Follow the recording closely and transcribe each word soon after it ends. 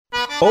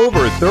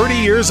Over 30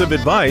 years of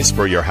advice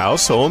for your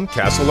house, home,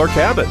 castle, or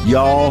cabin.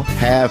 Y'all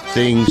have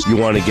things you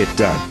want to get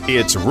done.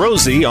 It's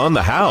Rosie on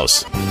the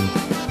House.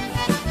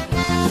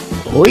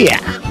 Oh,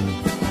 yeah.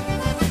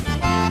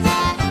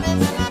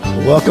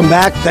 Welcome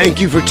back.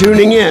 Thank you for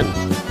tuning in.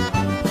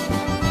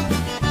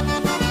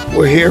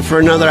 We're here for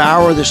another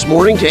hour this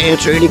morning to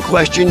answer any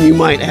question you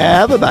might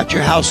have about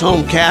your house,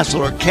 home,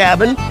 castle, or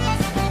cabin.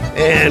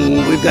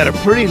 And we've got a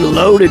pretty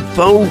loaded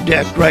phone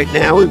deck right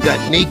now. We've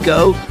got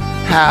Nico,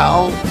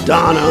 Hal,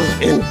 Donna,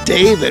 and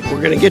David.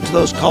 We're going to get to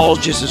those calls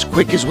just as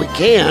quick as we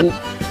can.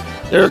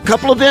 There are a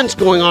couple events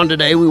going on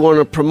today we want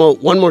to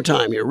promote one more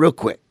time here, real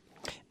quick.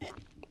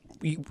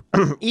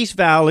 East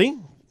Valley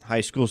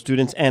high school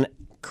students and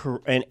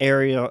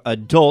area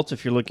adults,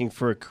 if you're looking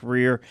for a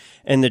career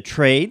in the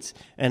trades,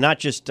 and not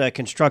just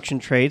construction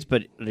trades,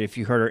 but if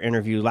you heard our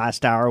interview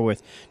last hour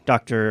with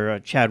Dr.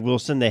 Chad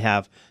Wilson, they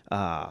have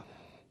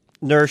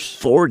nurse,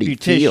 40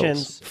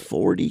 beauticians, fields,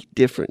 40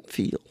 different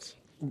fields.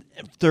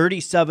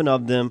 37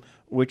 of them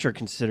which are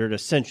considered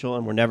essential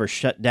and were never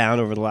shut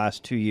down over the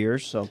last 2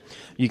 years. So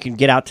you can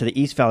get out to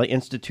the East Valley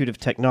Institute of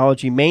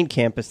Technology main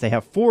campus. They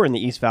have 4 in the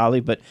East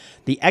Valley, but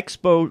the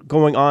expo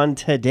going on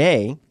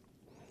today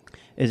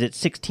is at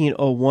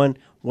 1601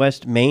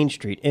 West Main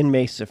Street in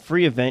Mesa.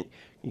 Free event.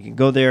 You can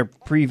go there,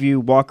 preview,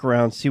 walk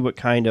around, see what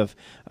kind of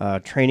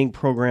training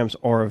programs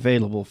are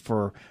available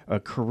for a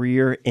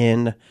career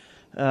in,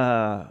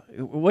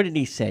 what did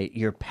he say?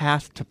 Your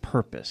path to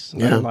purpose.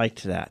 Yeah. I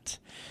liked that.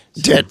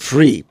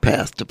 Debt-free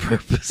path to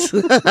purpose.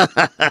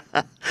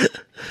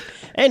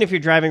 And if you're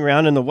driving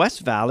around in the West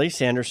Valley,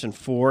 Sanderson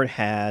Ford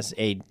has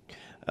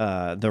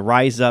the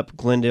Rise Up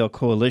Glendale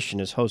Coalition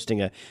is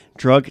hosting a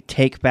drug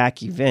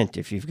take-back event.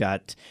 If you've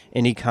got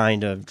any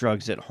kind of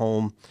drugs at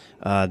home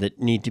that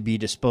need to be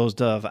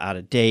disposed of, out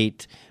of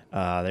date,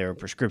 they're a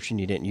prescription,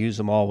 you didn't use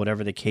them all,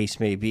 whatever the case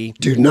may be.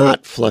 Do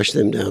not flush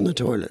them down the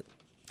toilet.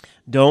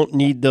 Don't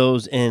need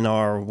those in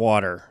our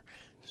water.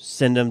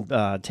 Send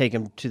them, take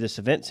them to this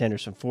event,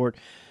 Sanderson Ford,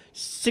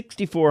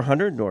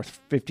 6400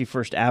 North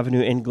 51st Avenue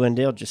in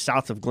Glendale, just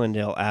south of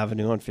Glendale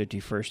Avenue on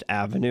 51st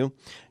Avenue.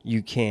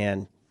 You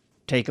can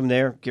take them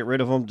there, get rid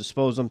of them,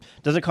 dispose them.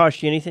 Doesn't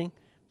cost you anything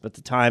but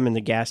the time and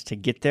the gas to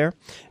get there.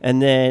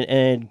 And then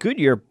at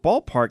Goodyear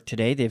Ballpark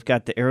today, they've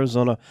got the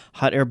Arizona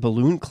Hot Air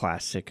Balloon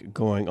Classic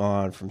going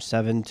on from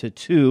 7 to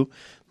 2.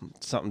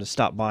 Something to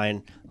stop by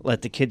and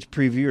let the kids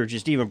preview, or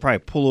just even probably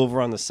pull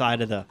over on the side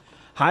of the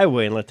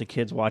highway and let the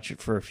kids watch it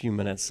for a few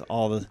minutes.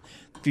 All the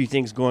few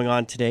things going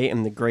on today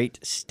in the great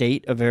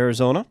state of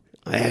Arizona.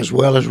 As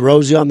well as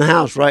Rosie on the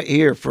House right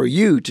here for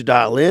you to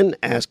dial in,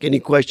 ask any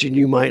question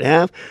you might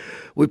have.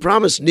 We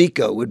promised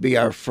Nico would be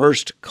our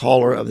first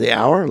caller of the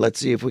hour. Let's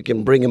see if we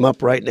can bring him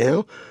up right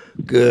now.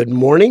 Good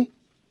morning.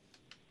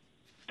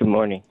 Good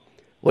morning.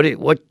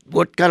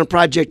 What kind of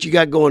project you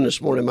got going this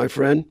morning, my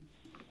friend?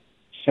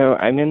 So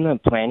I'm in the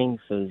planning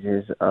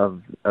phases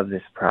of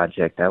this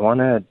project. I want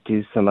to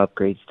do some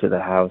upgrades to the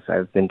house.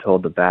 I've been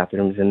told the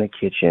bathrooms and the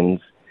kitchens.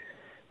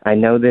 I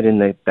know that in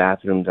the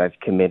bathrooms I've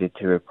committed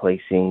to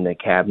replacing the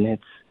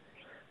cabinets,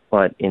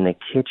 but in the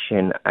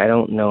kitchen, I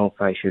don't know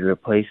if I should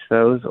replace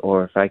those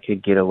or if I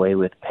could get away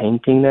with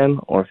painting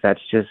them, or if that's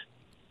just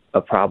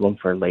a problem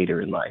for later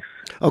in life.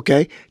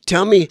 Okay.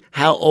 Tell me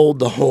how old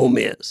the home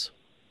is.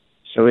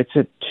 So it's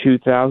a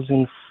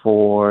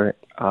 2004.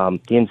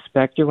 The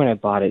inspector, when I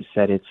bought it,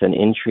 said it's an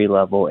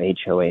entry-level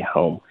HOA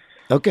home.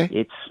 Okay.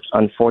 It's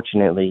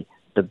unfortunately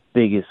the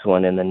biggest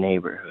one in the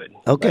neighborhood.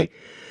 Okay.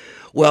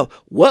 Well,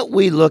 what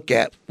we look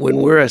at when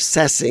we're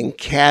assessing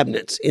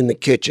cabinets in the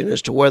kitchen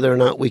as to whether or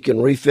not we can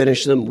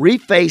refinish them,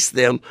 reface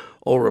them,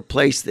 or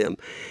replace them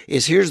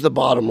is, here's the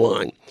bottom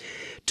line.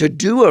 To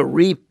do a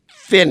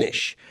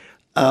refinish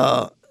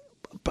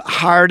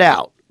hired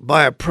out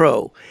by a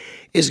pro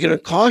is going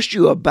to cost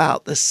you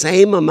about the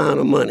same amount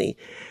of money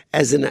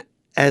as an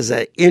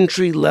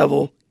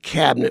entry-level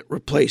cabinet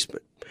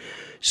replacement.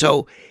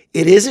 So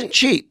it isn't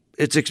cheap.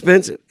 It's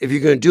expensive. If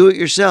you're going to do it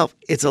yourself,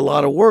 it's a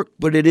lot of work,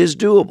 but it is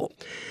doable.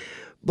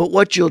 But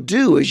what you'll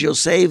do is you'll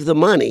save the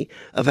money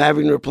of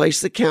having to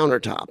replace the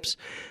countertops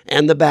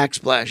and the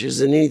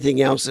backsplashes and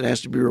anything else that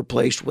has to be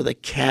replaced with a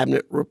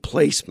cabinet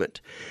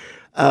replacement.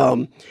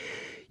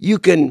 You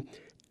can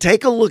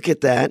take a look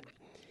at that.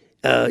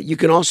 You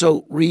can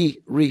also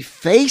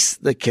reface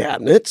the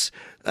cabinets.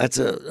 That's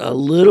a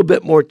little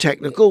bit more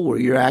technical, where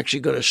you're actually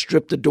going to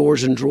strip the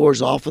doors and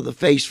drawers off of the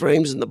face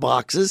frames and the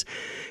boxes,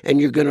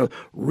 and you're going to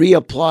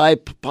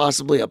reapply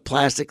possibly a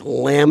plastic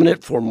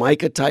laminate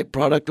Formica type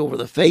product over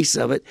the face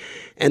of it,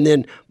 and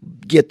then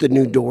get the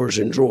new doors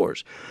and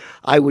drawers.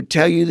 I would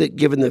tell you that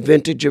given the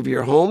vintage of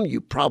your home,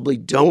 you probably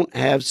don't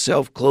have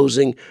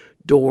self-closing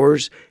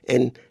doors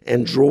and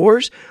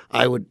drawers.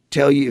 I would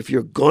tell you, if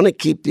you're going to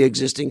keep the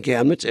existing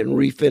cabinets and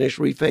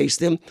reface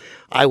them,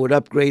 I would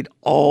upgrade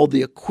all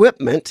the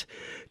equipment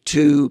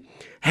to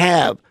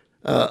have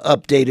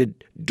updated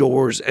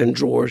doors and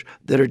drawers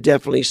that are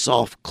definitely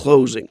soft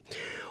closing.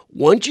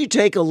 Once you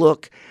take a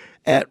look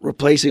at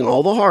replacing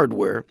all the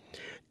hardware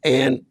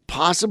and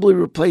possibly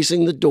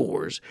replacing the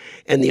doors.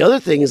 And the other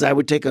thing is I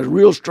would take a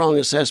real strong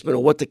assessment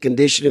of what the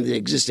condition of the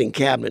existing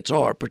cabinets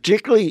are,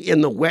 particularly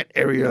in the wet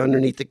area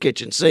underneath the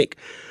kitchen sink.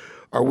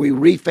 Are we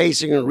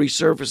refacing or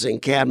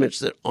resurfacing cabinets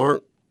that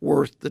aren't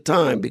worth the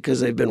time because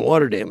they've been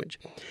water damaged?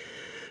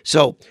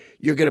 So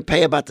you're going to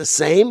pay about the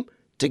same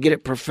to get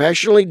it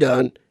professionally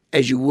done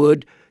as you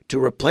would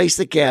to replace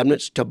the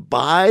cabinets, to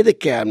buy the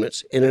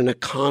cabinets in an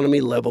economy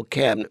level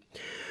cabinet.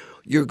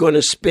 You're going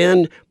to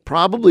spend,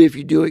 probably if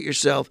you do it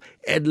yourself,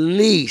 at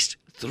least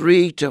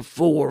 3 to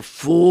 4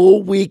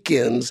 full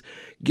weekends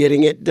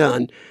getting it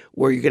done,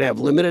 where you're going to have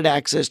limited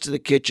access to the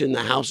kitchen.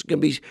 The house is going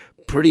to be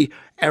pretty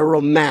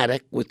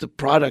aromatic with the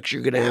products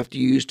you're going to have to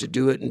use to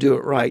do it and do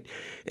it right.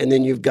 And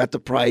then you've got the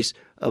price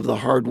of the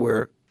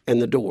hardware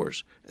and the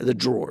doors, the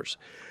drawers.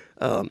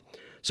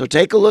 So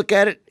take a look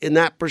at it in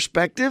that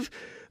perspective.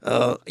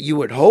 You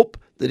would hope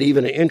that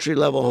even an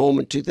entry-level home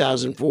in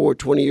 2004,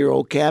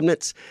 20-year-old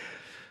cabinets,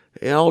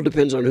 it all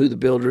depends on who the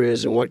builder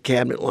is and what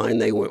cabinet line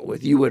they went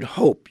with. You would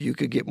hope you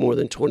could get more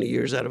than 20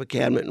 years out of a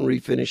cabinet, and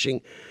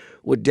refinishing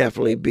would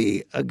definitely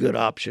be a good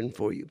option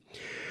for you.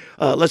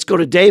 Let's go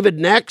to David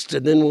next,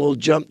 and then we'll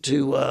jump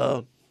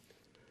to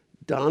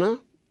Donna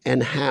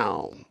and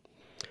Hal.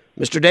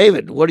 Mr.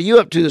 David, what are you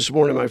up to this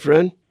morning, my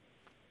friend?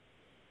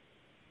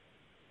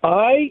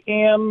 I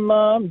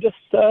am just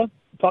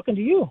talking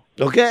to you.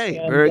 Okay,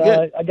 and, very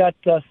good. I got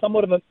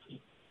somewhat of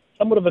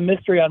a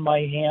mystery on my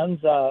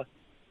hands.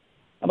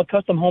 I'm a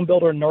custom home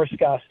builder in North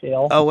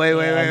Scottsdale. Oh,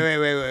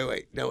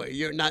 wait. No,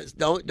 you're not.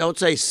 Don't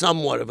say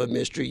somewhat of a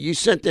mystery. You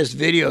sent this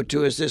video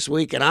to us this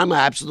week, and I'm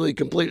absolutely,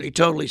 completely,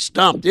 totally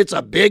stumped. It's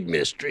a big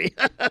mystery.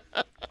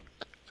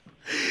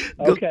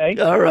 Okay.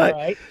 All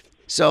right.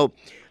 So,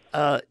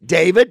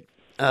 David,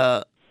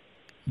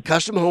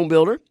 custom home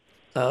builder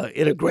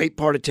in a great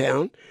part of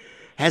town,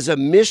 has a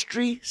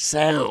mystery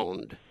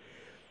sound.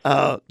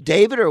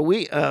 David,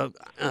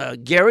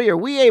 Gary, are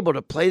we able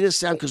to play this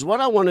sound? Because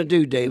what I want to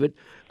do, David,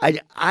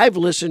 I've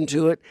listened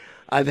to it.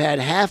 I've had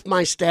half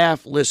my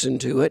staff listen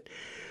to it.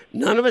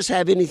 None of us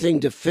have anything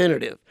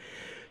definitive.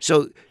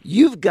 So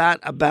you've got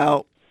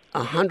about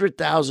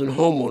 100,000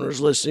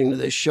 homeowners listening to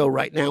this show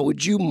right now.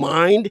 Would you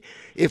mind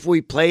if we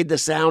played the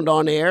sound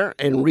on air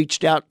and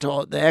reached out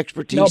to the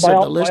expertise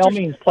of the listeners? By all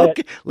means, play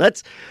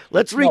it.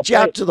 Let's reach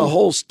out to the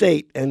whole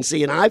state and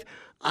see. And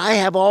I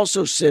have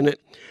also sent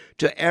it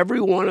to every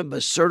one of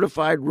the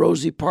certified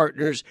Rosie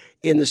partners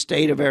in the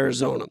state of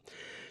Arizona.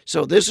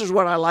 So this is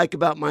what I like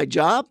about my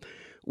job.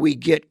 We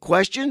get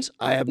questions.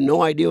 I have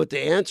no idea what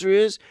the answer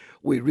is.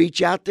 We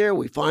reach out there.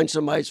 We find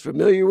somebody that's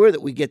familiar with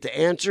it. We get the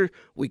answer.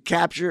 We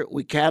capture it.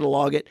 We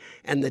catalog it.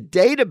 And the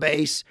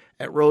database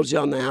at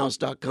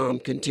rosieonthehouse.com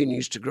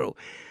continues to grow.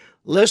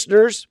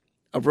 Listeners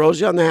of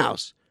Rosie on the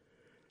House,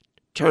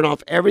 turn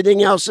off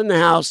everything else in the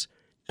house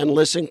and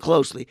listen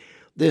closely.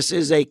 This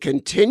is a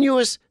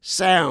continuous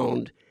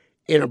sound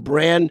in a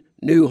brand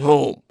new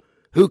home.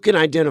 Who can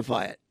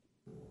identify it?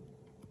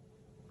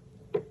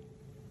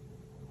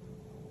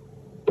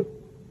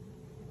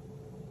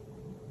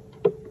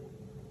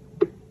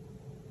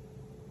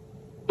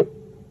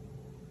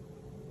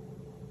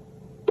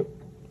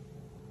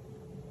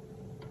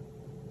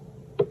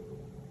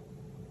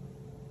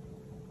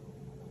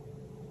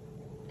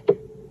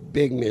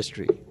 Big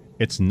mystery.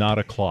 It's not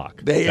a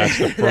clock. That's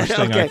the first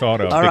thing I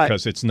thought of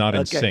because it's not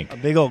in sync. A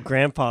big old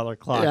grandfather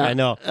clock, I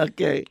know.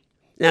 Okay.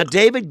 Now,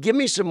 David, give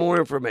me some more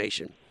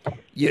information.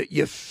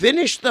 You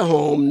finished the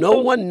home. No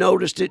one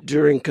noticed it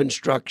during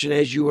construction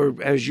as you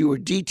were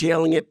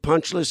detailing it,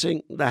 punch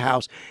listing the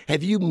house.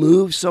 Have you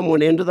moved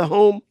someone into the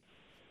home?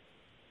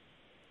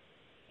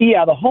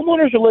 Yeah, the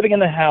homeowners are living in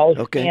the house,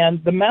 okay,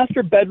 and the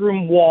master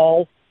bedroom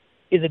wall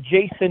is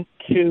adjacent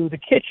to the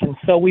kitchen.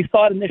 So we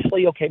thought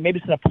initially, okay, maybe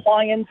it's an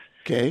appliance,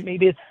 okay,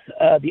 maybe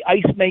it's the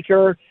ice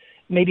maker,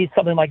 maybe it's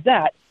something like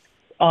that,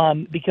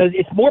 because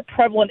it's more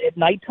prevalent at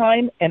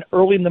nighttime and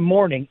early in the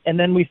morning. And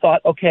then we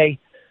thought, okay,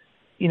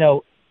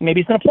 maybe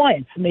it's an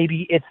appliance,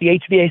 maybe it's the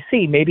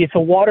HVAC, maybe it's a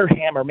water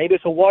hammer, maybe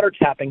it's a water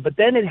tapping. But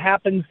then it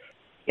happens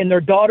in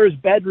their daughter's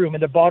bedroom,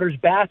 in their daughter's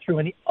bathroom,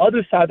 on the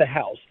other side of the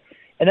house.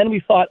 And then we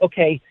thought,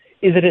 okay,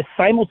 is it a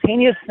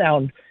simultaneous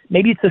sound?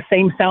 Maybe it's the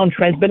same sound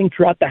transmitting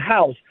throughout the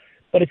house,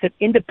 but it's an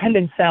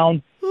independent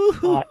sound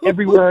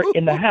everywhere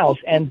in the house.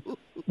 And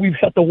we've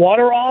shut the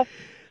water off.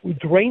 We've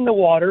drained the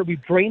water.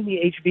 We've drained the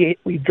HVAC.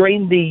 We've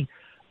drained the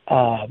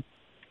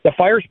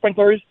fire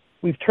sprinklers.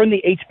 We've turned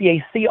the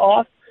HVAC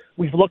off.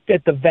 We've looked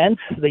at the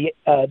vents, the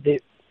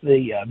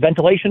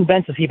ventilation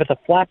vents, to see if it's a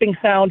flapping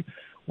sound.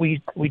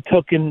 We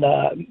took and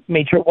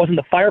made sure it wasn't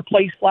the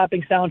fireplace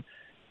flapping sound.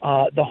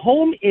 The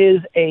home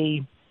is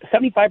a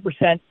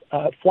 75%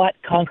 flat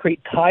concrete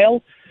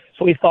tile.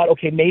 So we thought,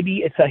 okay,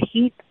 maybe it's a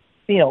heat,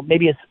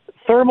 maybe it's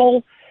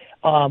thermal.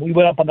 We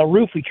went up on the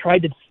roof. We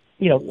tried to,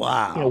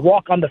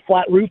 walk on the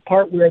flat roof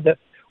part where the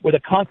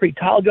concrete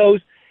tile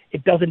goes.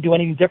 It doesn't do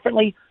anything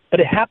differently, but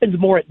it happens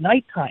more at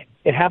nighttime.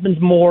 It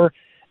happens more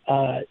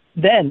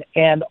then.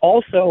 And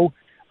also,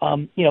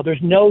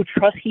 there's no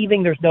truss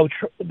heaving. There's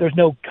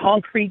no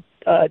concrete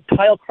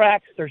tile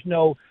cracks. There's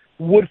no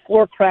wood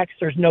floor cracks.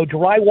 There's no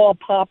drywall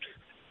pops,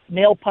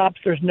 nail pops.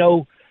 There's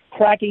no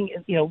cracking.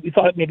 We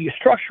thought it may be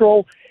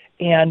structural.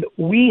 And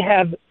we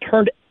have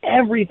turned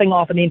everything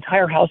off in the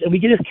entire house, and we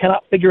just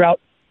cannot figure out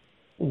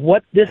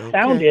what this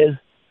sound is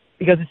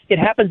because it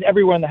happens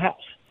everywhere in the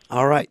house.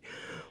 All right.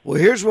 Well,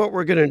 here's what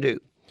we're going to do.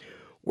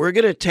 We're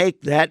going to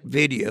take that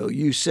video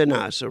you sent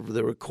us of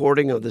the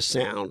recording of the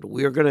sound.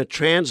 We're going to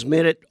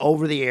transmit it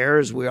over the air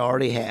as we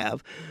already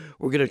have.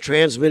 We're going to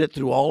transmit it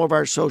through all of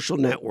our social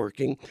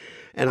networking.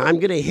 And I'm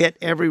going to hit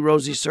every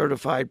Rosie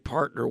Certified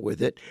partner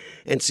with it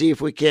and see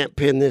if we can't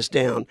pin this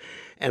down.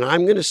 And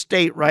I'm going to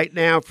state right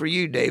now for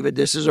you, David,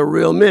 this is a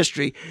real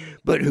mystery,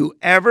 but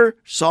whoever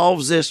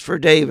solves this for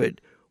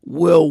David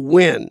will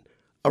win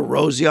a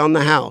Rosie on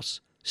the House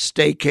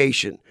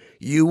staycation.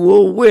 You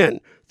will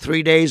win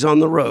 3 days on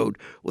the road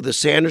with a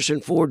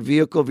Sanderson Ford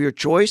vehicle of your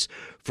choice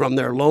from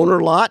their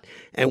loaner lot,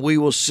 and we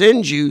will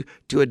send you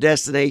to a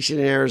destination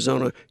in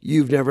Arizona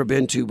you've never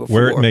been to before.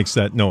 Where it makes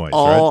that noise,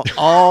 right? Right?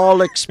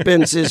 All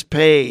expenses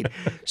paid.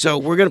 So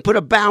we're going to put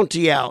a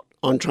bounty out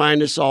on trying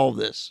to solve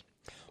this.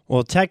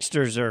 Well,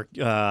 texters are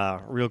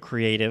real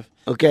creative.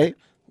 Okay.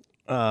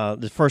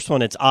 The first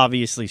one, it's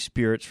obviously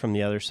spirits from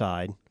the other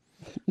side.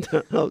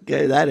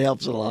 Okay, that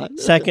helps a lot.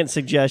 Second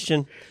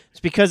suggestion, it's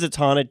because it's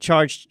haunted,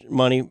 charge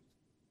money,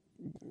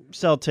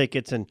 sell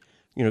tickets, and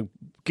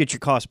get your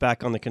cost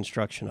back on the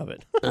construction of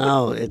it.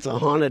 Oh, it's a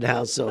haunted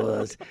house,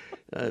 so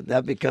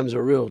that becomes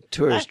a real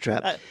tourist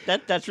trap.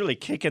 That's really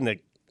kicking the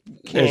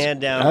can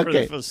down for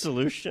the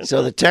solution.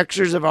 So the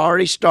texters have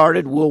already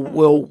started.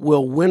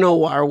 We'll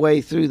winnow our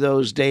way through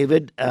those,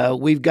 David.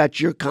 We've got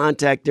your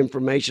contact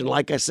information.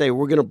 Like I say,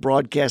 we're going to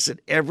broadcast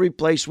it every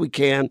place we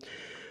can.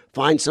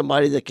 Find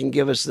somebody that can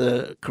give us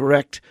the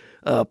correct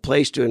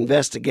place to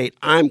investigate.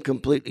 I'm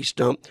completely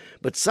stumped,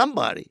 but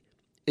somebody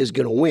is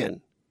going to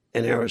win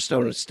an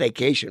Arizona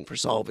staycation for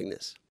solving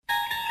this.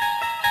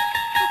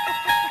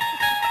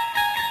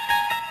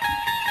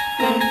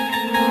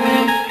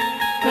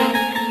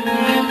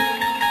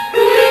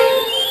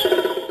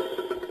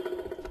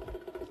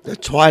 The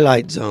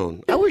Twilight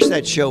Zone. I wish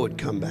that show would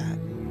come back.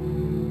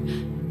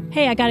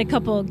 Hey, I got a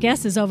couple of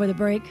guesses over the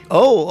break.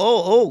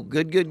 Oh,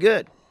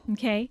 good.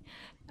 Okay.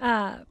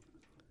 How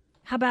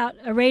about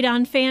a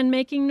radon fan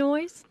making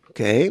noise?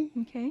 Okay.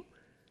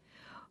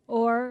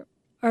 Or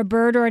a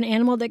bird or an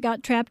animal that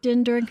got trapped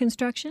in during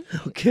construction?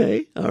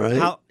 Okay, all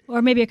right.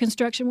 Or maybe a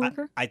construction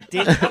worker? I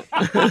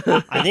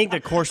think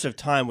the course of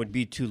time would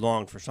be too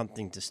long for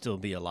something to still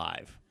be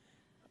alive.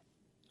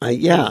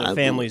 The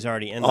family's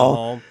already in the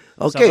home.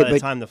 Okay, so by the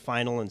time the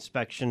final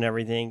inspection and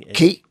everything...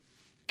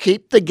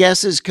 Keep the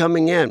guesses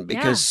coming in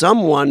because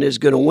someone is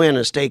going to win a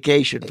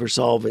staycation for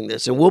solving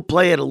this. And we'll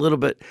play it a little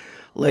bit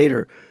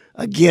later,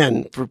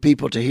 again, for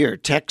people to hear.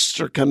 Texts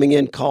are coming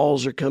in,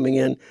 calls are coming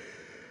in.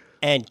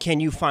 And can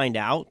you find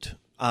out,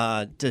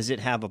 does it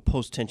have a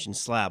post-tension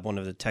slab? One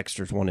of the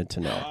texters wanted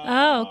to know.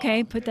 Oh,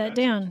 okay. Put that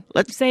down.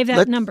 Save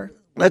that number.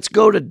 Let's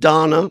go to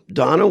Donna.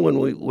 Donna, when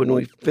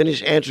we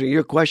finish answering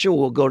your question,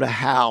 we'll go to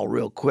Hal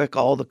real quick.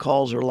 All the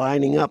calls are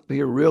lining up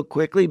here real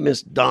quickly.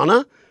 Miss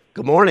Donna,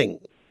 good morning.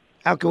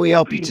 How can we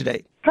help you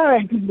today?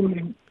 Hi, good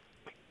morning.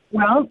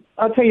 Well,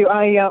 I'll tell you,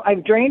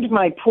 I've drained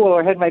my pool,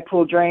 or had my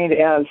pool drained,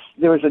 as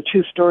there was a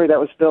 2-story that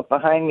was built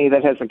behind me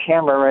that has a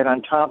camera right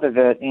on top of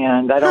it,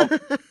 and I don't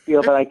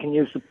feel that I can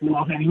use the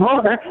pool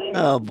anymore.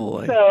 Oh,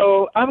 boy.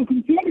 So I'm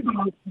concerned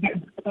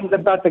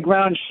about the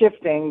ground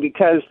shifting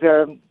because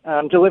their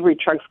delivery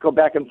trucks go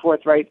back and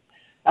forth right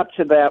up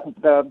to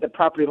the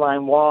property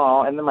line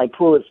wall, and then my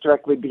pool is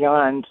directly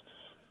beyond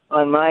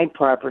on my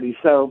property.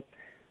 So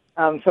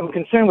I'm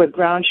concerned with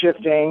ground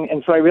shifting,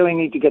 and so I really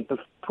need to get the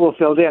pool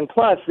filled in.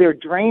 Plus, their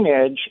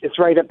drainage is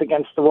right up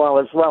against the wall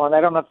as well, and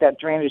I don't know if that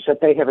drainage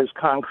that they have is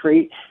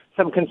concrete,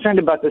 so I'm concerned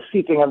about the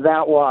seeping of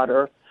that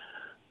water.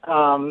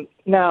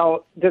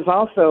 Now, there's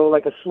also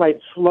like a slight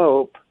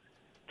slope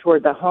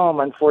toward the home,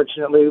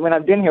 unfortunately. When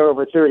I've been here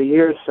over 30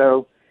 years,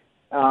 so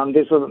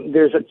there's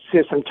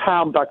some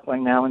tile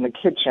buckling now in the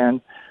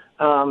kitchen.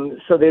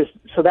 So it's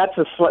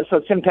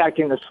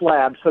impacting the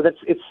slab. So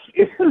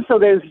so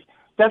there's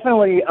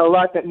definitely a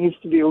lot that needs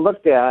to be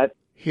looked at.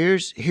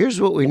 Here's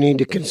what we need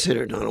to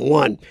consider, Donna.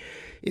 One,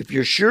 if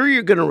you're sure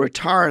you're going to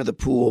retire the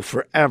pool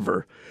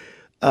forever,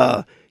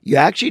 you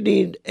actually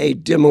need a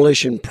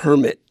demolition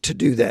permit to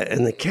do that,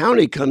 and the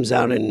county comes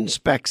out and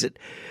inspects it.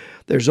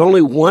 There's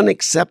only one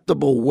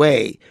acceptable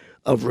way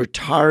of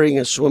retiring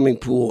a swimming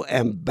pool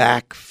and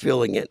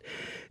backfilling it,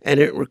 and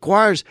it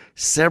requires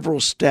several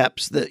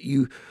steps that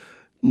you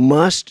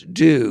must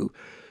do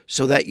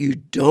so that you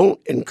don't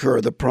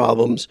incur the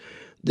problems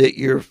that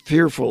you're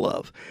fearful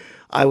of.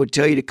 I would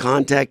tell you to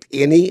contact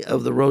any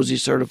of the Rosie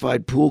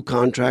Certified pool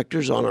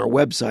contractors on our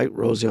website,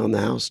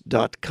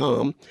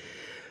 rosieonthehouse.com,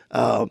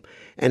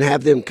 and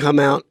have them come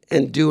out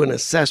and do an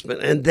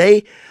assessment. And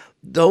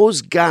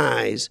those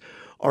guys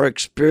are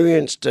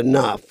experienced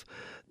enough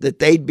that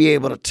they'd be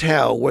able to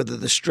tell whether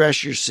the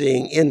stress you're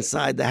seeing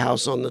inside the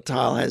house on the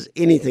tile has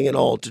anything at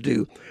all to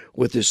do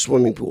with this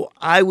swimming pool.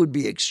 I would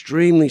be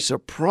extremely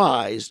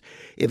surprised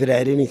if it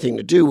had anything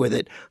to do with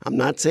it. I'm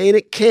not saying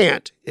it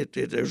can't.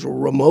 There's a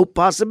remote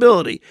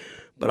possibility,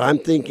 but I'm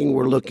thinking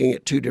we're looking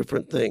at two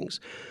different things.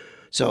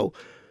 So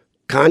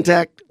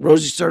contact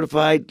Rosie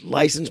Certified,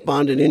 licensed,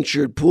 bonded,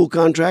 insured pool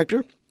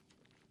contractor.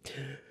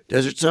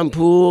 Desert Sun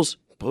Pools,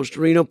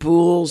 Postorino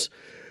Pools,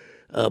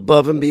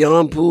 Above and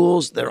Beyond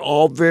Pools. They're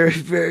all very,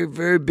 very,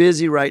 very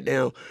busy right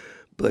now.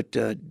 But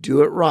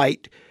do it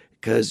right,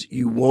 because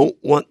you won't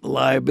want the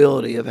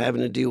liability of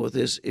having to deal with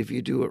this if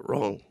you do it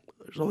wrong.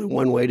 There's only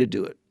one way to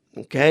do it.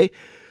 Okay?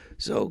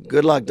 So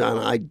good luck,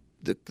 Donna.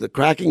 The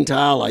cracking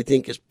tile, I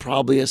think, is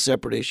probably a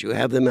separate issue.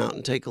 Have them out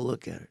and take a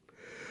look at it.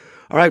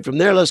 All right, from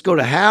there, let's go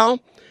to Hal.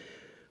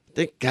 I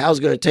think Hal's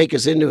going to take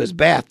us into his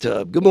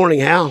bathtub. Good morning,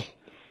 Hal.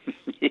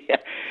 Yeah.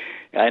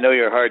 I know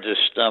you're hard to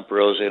stump,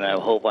 Rosie, and I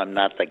hope I'm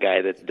not the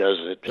guy that does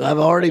it. I've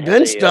already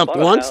been stumped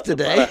once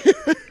today.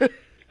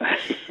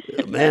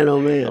 Man,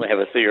 oh man. I have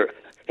a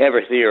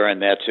theory on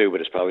that too,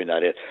 but it's probably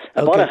not it.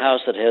 I bought a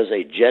house that has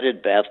a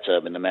jetted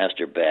bathtub in the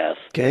master bath.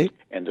 Okay.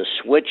 And the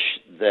switch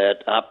that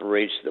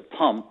operates the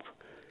pump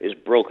is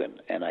broken,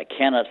 and I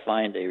cannot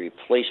find a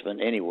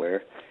replacement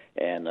anywhere,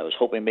 and I was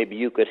hoping maybe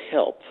you could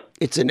help.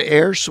 It's an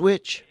air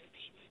switch?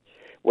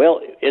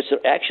 Well, it's an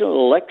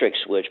actual electric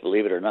switch,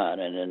 believe it or not,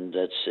 and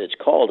it's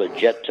called a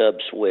jet tub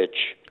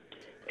switch,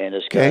 and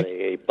it's got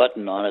a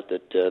button on it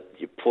that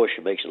you push,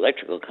 it makes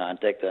electrical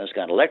contact, and it's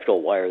got an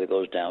electrical wire that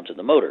goes down to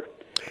the motor.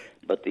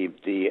 But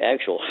the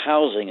actual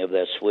housing of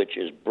that switch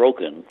is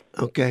broken.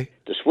 Okay.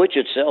 The switch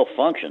itself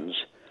functions,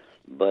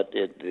 but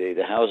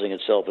the housing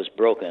itself is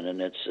broken,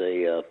 and it's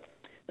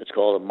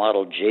called a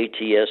model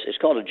JTS. It's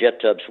called a jet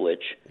tub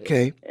switch.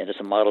 Okay. And it's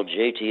a model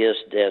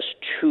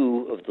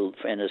JTS-2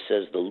 and it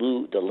says the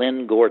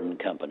Lynn Gordon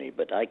Company,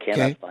 but I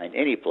cannot find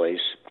any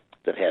place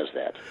that has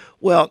that.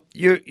 Well,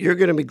 you're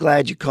going to be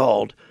glad you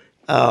called,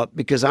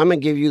 because I'm going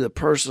to give you the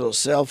personal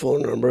cell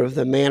phone number of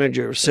the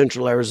manager of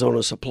Central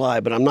Arizona Supply,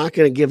 but I'm not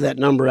going to give that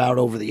number out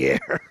over the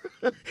air.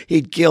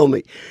 He'd kill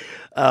me.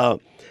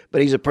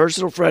 But he's a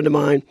personal friend of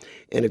mine,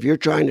 and if you're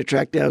trying to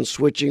track down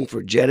switching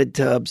for jetted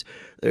tubs,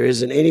 there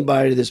isn't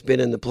anybody that's been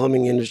in the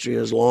plumbing industry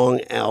as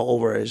long,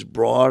 over as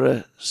broad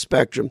a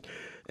spectrum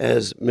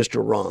as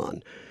Mr.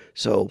 Ron.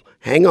 So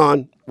hang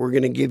on. We're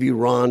going to give you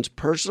Ron's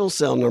personal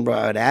cell number.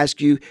 I would ask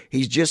you,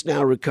 he's just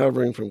now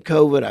recovering from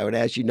COVID. I would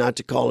ask you not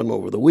to call him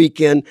over the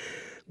weekend,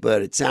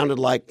 but it sounded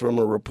like from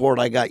a report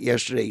I got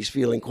yesterday, he's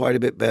feeling quite a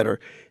bit better,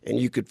 and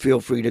you could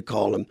feel free to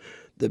call him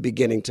the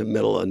beginning to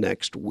middle of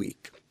next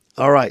week.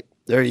 All right.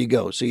 There you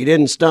go. So you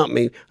didn't stump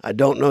me. I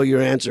don't know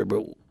your answer,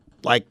 but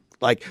like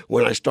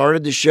when I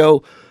started the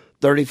show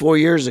 34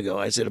 years ago,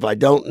 I said, if I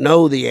don't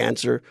know the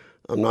answer,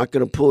 I'm not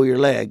going to pull your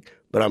leg,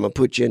 but I'm going to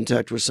put you in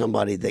touch with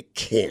somebody that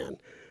can.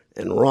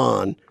 And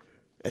Ron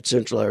at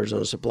Central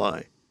Arizona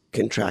Supply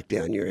can track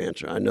down your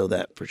answer. I know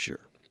that for sure.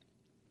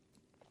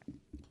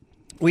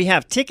 We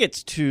have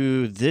tickets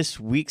to this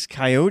week's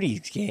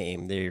Coyotes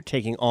game. They're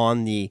taking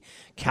on the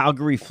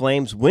Calgary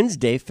Flames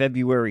Wednesday,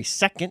 February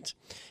 2nd.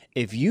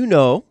 If you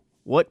know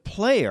what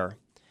player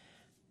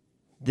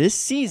this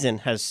season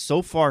has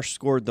so far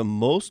scored the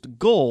most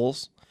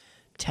goals,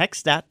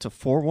 text that to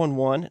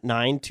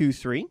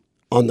 411-923.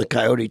 On the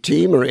Coyote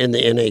team or in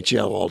the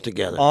NHL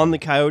altogether? On the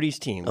Coyotes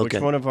team. Okay.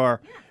 Which one of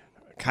our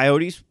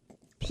Coyotes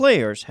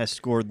players has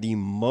scored the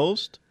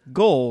most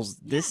goals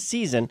this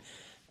season?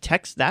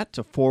 Text that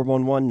to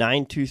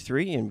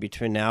 411-923. And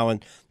between now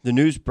and the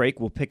news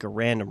break, we'll pick a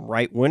random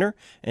right winner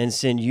and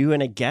send you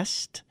and a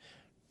guest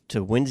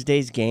to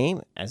Wednesday's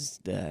game as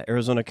the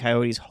Arizona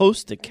Coyotes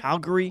host the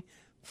Calgary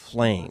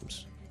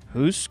Flames.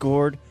 Who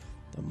scored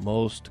the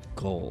most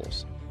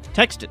goals?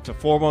 Text it to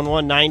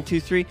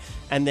 411-923.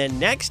 And then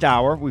next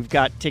hour, we've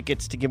got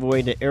tickets to give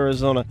away to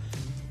Arizona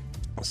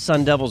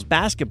Sun Devils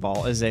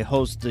basketball as they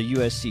host the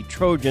USC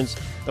Trojans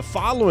the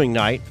following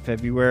night,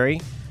 February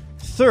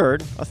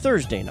 3rd, a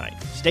Thursday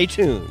night. Stay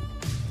tuned.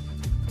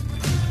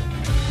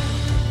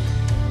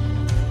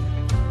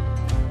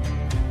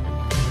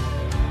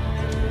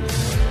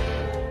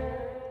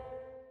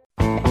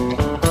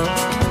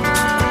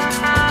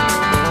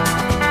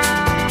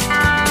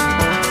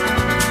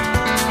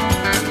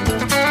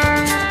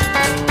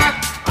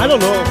 I don't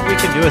know if we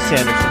can do a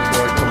Sanderson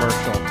Ford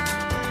commercial.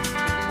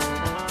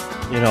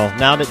 You know,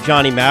 now that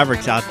Johnny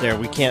Maverick's out there,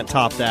 we can't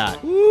top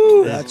that.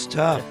 Woo, that's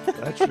tough.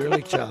 That's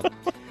really tough.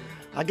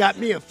 I got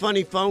me a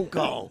funny phone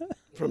call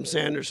from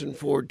Sanderson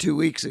Ford 2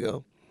 weeks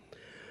ago.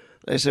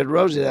 They said,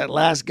 Rosie, that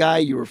last guy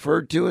you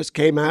referred to us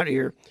came out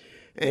here,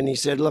 and he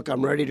said, look,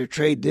 I'm ready to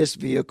trade this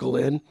vehicle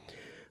in,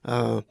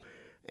 and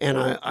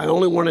I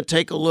only want to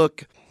take a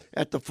look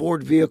at the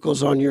Ford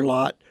vehicles on your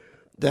lot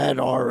that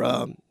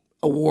are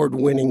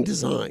award-winning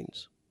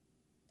designs.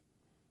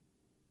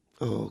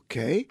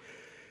 Okay.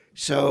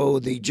 So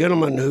the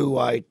gentleman who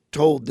I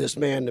told this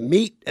man to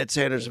meet at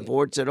Sanderson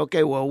Ford said,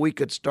 okay, well, we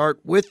could start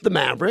with the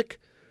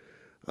Maverick,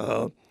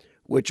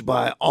 which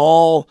by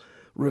all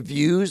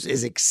reviews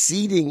is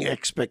exceeding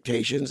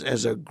expectations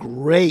as a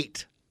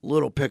great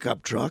little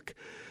pickup truck.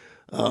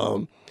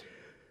 The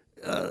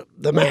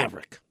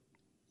Maverick.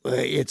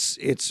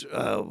 It's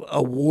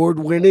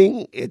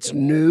award-winning. It's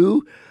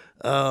new,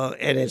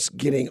 and it's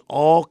getting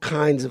all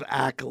kinds of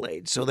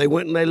accolades. So they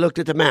went and they looked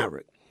at the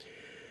Maverick,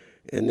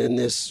 and then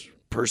this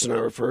person I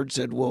referred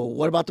said, "Well,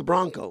 what about the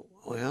Bronco?"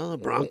 Well, the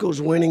Bronco's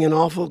winning an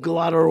awful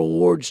lot of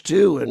awards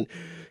too, and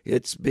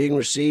it's being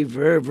received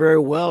very, very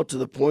well, to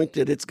the point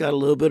that it's got a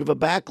little bit of a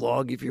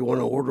backlog if you want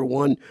to order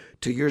one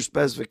to your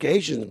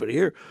specifications. But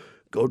here,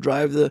 go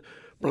drive the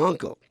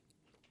Bronco.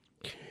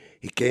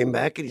 He came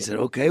back and he said,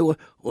 okay, well,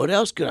 what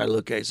else could I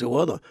look at? He said,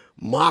 well, the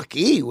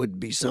Mach-E would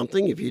be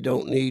something if you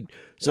don't need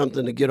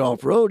something to get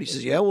off-road. He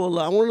says, yeah, well,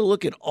 I want to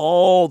look at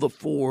all the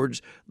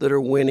Fords that are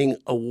winning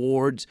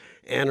awards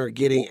and are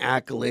getting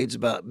accolades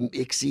about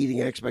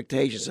exceeding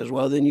expectations. He says,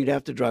 well, then you'd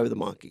have to drive the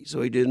Mach-E.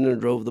 So he did,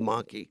 and drove the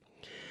Mach-E.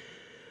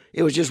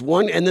 It was just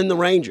one, and then the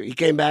Ranger. He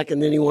came back,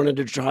 and then he wanted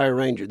to try a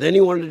Ranger. Then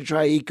he wanted to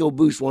try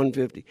EcoBoost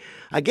 150.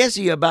 I guess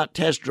he about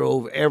test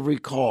drove every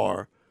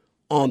car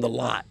on the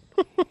lot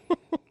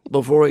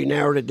before he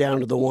narrowed it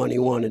down to the one he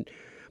wanted.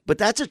 But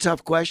that's a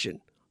tough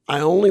question. I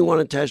only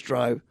want to test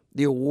drive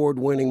the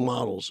award-winning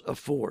models of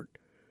Ford.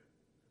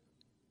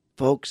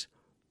 Folks,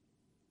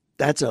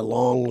 that's a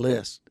long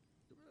list.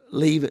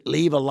 Leave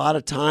a lot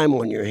of time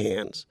on your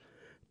hands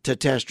to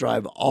test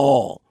drive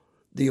all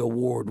the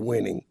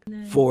award-winning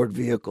Ford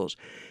vehicles.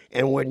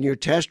 And when you're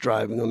test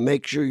driving them,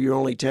 make sure you're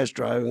only test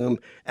driving them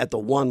at the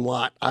one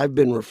lot I've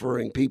been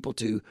referring people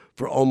to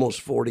for almost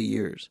 40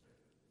 years,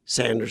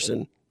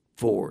 Sanderson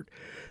Ford,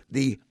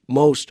 the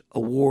most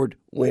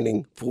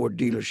award-winning Ford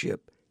dealership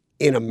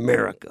in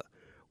America,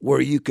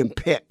 where you can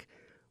pick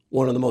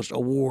one of the most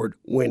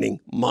award-winning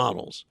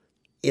models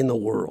in the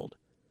world.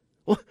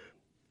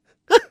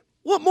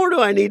 What more do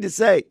I need to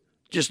say?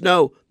 Just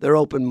know they're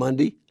open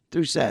Monday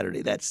through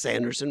Saturday. That's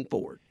Sanderson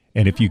Ford.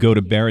 And if you go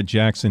to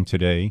Barrett-Jackson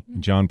today,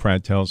 John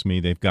Pratt tells me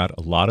they've got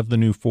a lot of the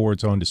new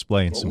Fords on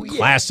display and some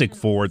classic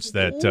Fords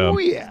that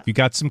if you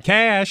got some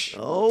cash.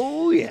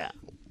 Oh, yeah.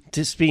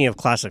 Just speaking of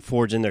classic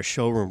Fords, in their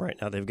showroom right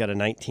now, they've got a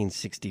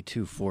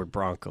 1962 Ford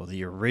Bronco,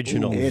 the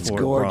original Ford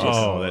gorgeous. Bronco.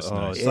 Oh, that's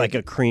nice. It's like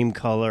a cream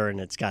color, and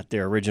it's got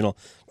their original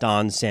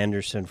Don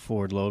Sanderson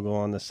Ford logo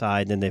on the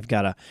side. Then they've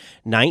got a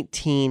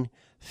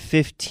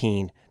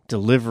 1915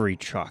 delivery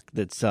truck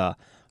that's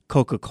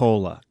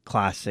Coca-Cola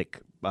classic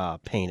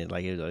painted,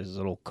 like it was a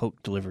little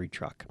Coke delivery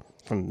truck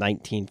from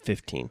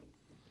 1915.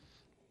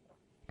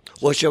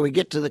 Well, shall we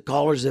get to the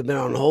callers that have been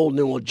on hold, and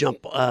then we'll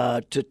jump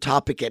to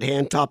topic at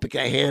hand. Topic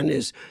at hand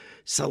is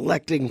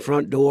selecting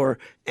front door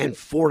and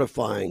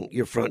fortifying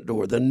your front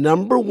door. The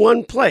number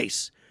one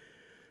place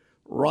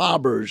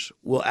robbers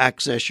will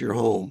access your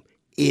home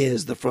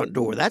is the front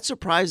door. That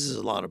surprises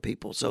a lot of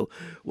people. So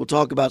we'll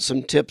talk about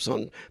some tips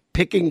on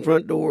picking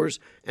front doors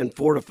and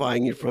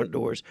fortifying your front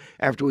doors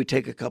after we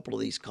take a couple of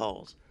these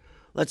calls.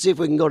 Let's see if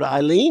we can go to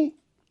Eileen.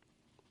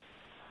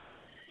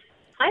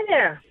 Hi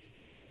there.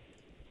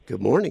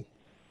 Good morning.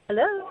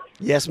 Hello.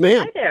 Yes,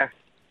 ma'am. Hi there.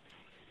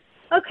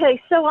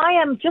 Okay, so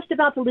I am just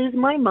about to lose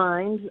my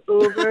mind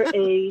over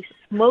a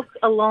smoke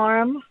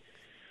alarm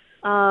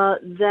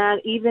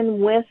that even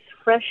with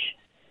fresh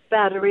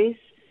batteries,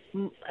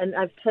 and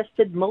I've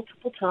tested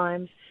multiple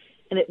times,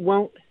 and it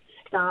won't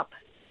stop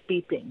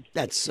beeping.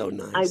 That's so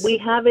nice. We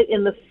have it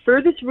in the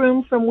furthest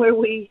room from where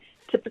we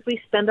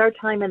typically spend our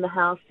time in the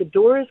house. The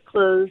door is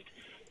closed,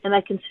 and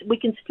we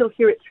can still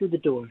hear it through the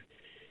door.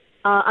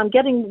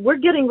 We're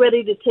getting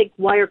ready to take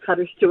wire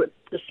cutters to it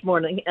this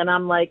morning, and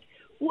I'm like,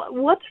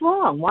 what's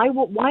wrong? Why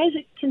is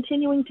it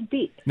continuing to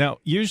beep? Now,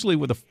 usually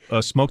with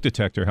a smoke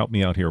detector, help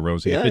me out here,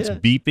 Rosie. If it's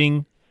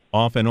beeping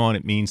off and on,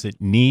 it means it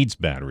needs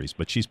batteries,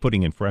 but she's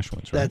putting in fresh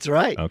ones, right? That's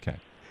right. Okay.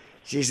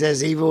 She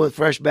says even with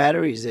fresh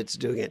batteries, it's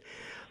doing it.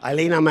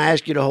 Eileen, I'm going to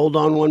ask you to hold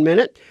on 1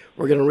 minute.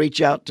 We're going to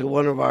reach out to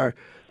one of our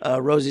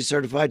Rosie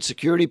certified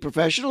security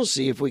professionals,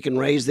 see if we can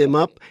raise them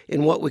up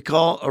in what we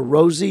call a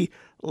Rosie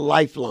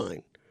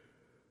Lifeline.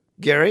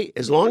 Gary,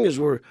 as long as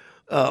we're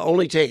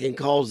only taking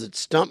calls that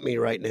stump me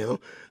right now,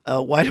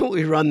 why don't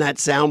we run that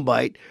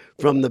soundbite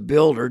from the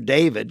builder,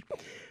 David?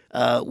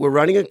 We're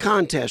running a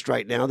contest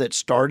right now that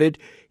started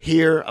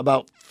here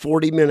about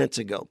 40 minutes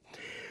ago.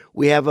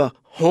 We have a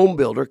home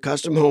builder,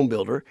 custom home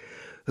builder,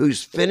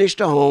 who's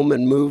finished a home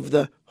and moved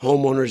the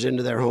homeowners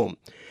into their home.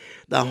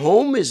 The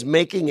home is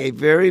making a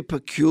very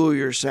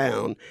peculiar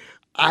sound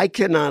I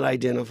cannot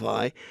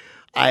identify.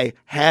 I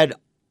had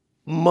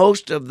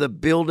most of the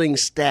building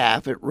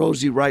staff at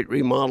Rosie Wright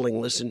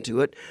Remodeling listen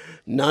to it.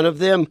 None of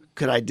them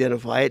could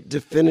identify it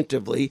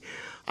definitively.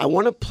 I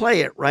want to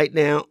play it right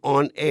now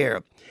on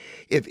air.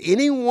 If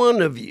any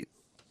one of you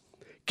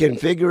can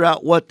figure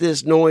out what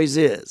this noise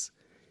is,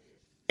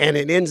 and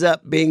it ends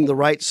up being the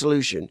right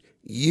solution,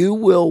 you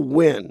will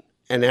win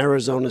an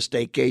Arizona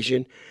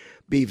staycation.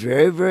 Be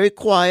very, very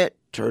quiet.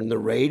 Turn the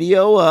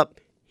radio up.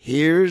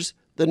 Here's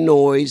the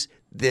noise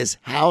this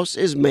house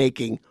is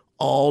making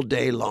all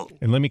day long.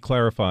 And let me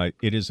clarify,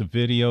 it is a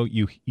video.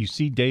 You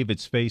see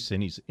David's face,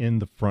 and he's in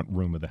the front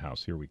room of the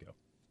house. Here we go.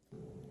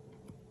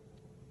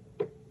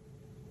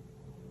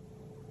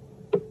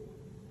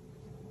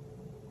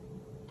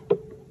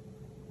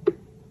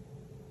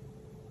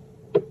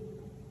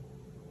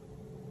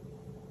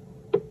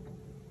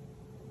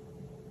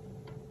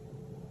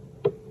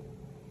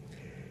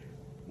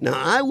 Now,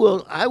 I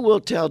will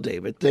tell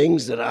David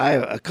things that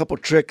a couple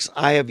tricks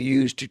I have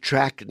used to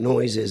track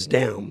noises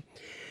down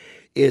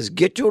is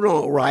get to an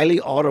O'Reilly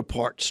Auto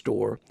Parts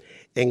store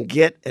and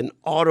get an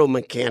auto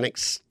mechanic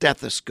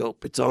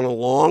stethoscope. It's on a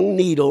long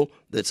needle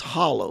that's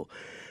hollow,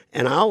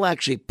 and I'll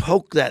actually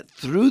poke that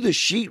through the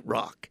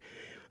sheetrock,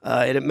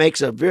 and it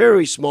makes a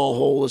very small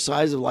hole the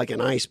size of like an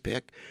ice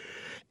pick,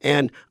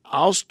 and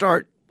I'll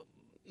start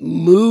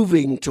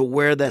moving to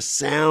where the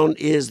sound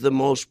is the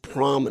most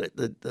prominent.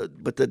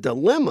 But the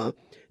dilemma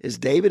is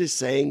David is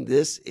saying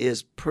this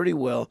is pretty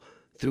well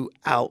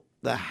throughout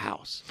the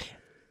house.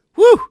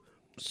 Woo!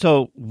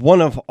 So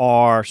one of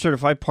our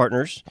certified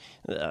partners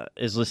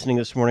is listening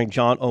this morning.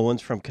 John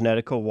Owens from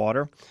Connecticut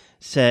Water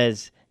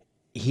says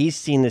he's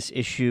seen this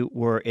issue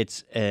where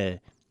it's an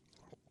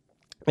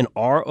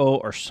RO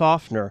or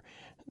softener.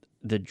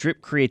 The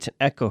drip creates an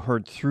echo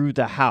heard through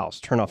the house.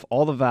 Turn off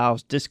all the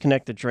valves,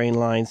 disconnect the drain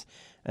lines,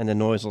 and the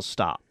noise will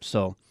stop.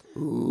 So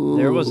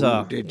there was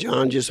a. Did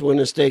John just win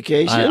a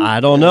staycation? I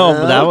don't know,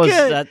 but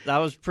that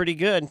was pretty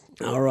good.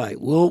 All right.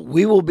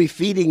 We will be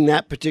feeding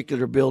that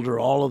particular builder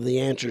all of the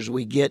answers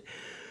we get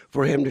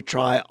for him to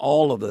try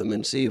all of them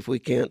and see if we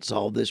can't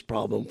solve this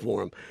problem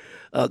for him.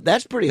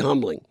 That's pretty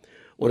humbling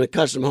when a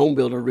custom home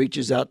builder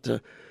reaches out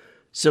to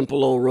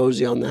simple old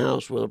Rosie on the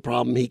house with a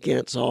problem he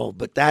can't solve.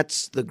 But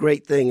that's the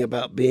great thing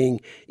about being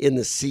in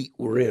the seat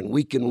we're in.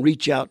 We can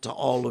reach out to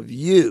all of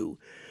you,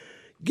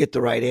 get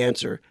the right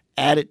answer,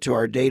 add it to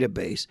our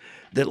database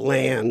that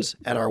lands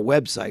at our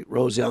website,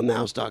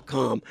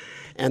 rosieonthehouse.com.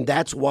 And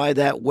that's why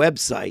that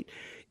website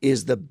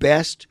is the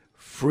best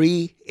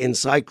free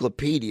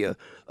encyclopedia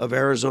of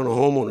Arizona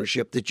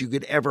homeownership that you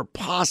could ever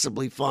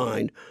possibly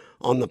find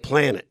on the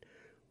planet,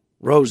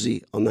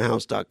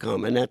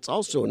 rosieonthehouse.com. And that's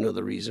also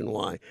another reason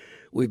why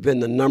we've been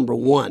the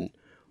 #1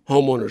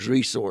 homeowners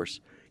resource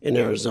in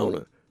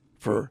Arizona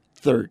for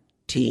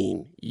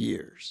 13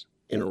 years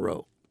in a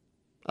row.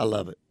 I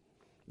love it.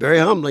 Very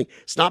humbling.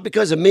 It's not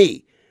because of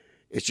me.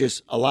 It's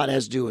just a lot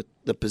has to do with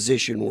the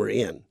position we're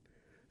in.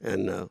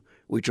 And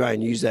we try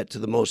and use that to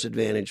the most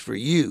advantage for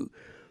you,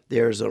 the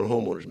Arizona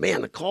homeowners.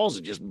 Man, the calls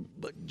are just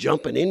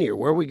jumping in here.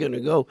 Where are we going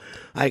to go?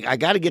 I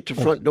got to get to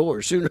front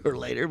door sooner or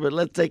later, but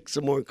let's take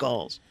some more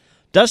calls.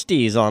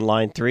 Dusty is on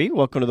line 3.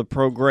 Welcome to the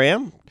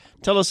program.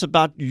 Tell us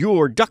about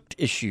your duct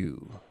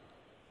issue.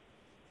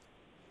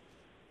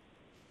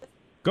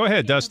 Go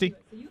ahead, Dusty.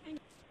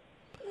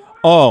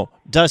 Oh,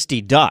 Dusty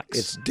Ducks.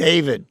 It's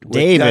David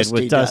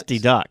with Dusty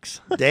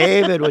Ducks.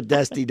 David with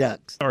Dusty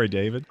Ducks. Sorry,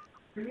 David.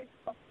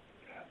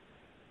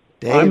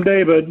 I'm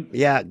David.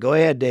 Yeah, go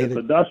ahead, David.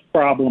 It's a dust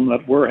problem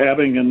that we're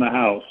having in the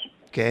house.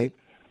 Okay.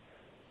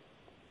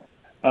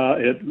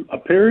 It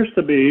appears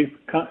to be,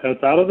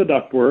 it's out of the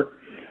ductwork,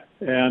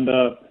 and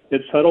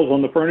it settles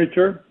on the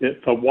furniture.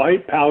 It's a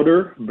white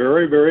powder,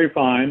 very, very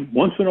fine.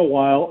 Once in a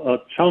while, a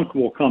chunk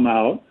will come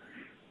out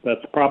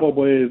that's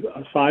probably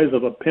the size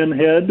of a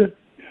pinhead.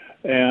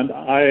 And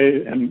I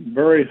am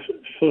very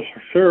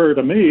sure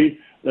to me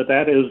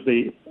that is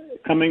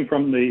coming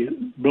from the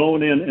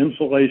blown-in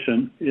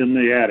insulation in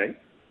the attic.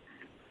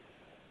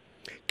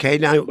 Okay,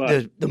 now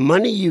the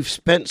money you've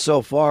spent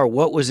so far,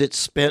 what was it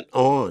spent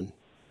on?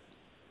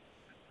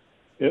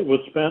 It was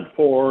spent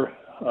for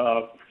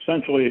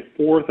essentially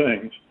 4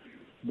 things.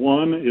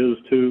 One is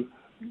to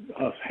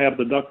have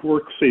the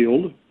ductwork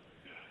sealed.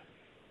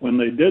 When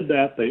they did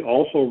that, they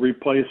also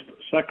replaced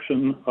a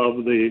section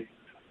of the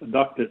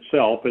duct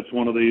itself. It's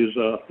one of these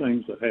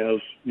things that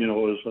has,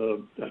 is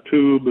a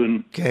tube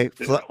and it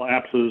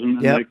collapses.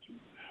 And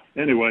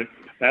anyway,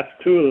 that's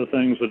 2 of the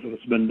things that has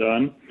been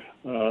done.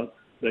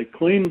 They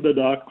cleaned the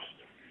ducts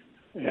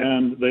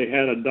and they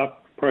had a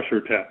duct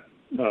pressure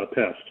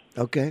test.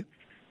 Okay.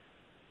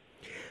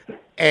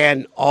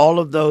 And all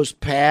of those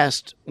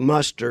passed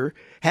muster.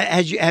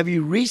 Have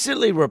you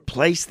recently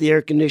replaced the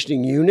air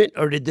conditioning unit,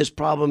 or did this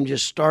problem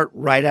just start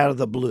right out of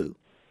the blue?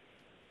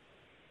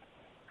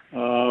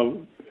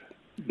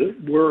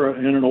 We're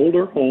in an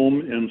older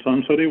home in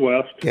Sun City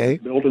West,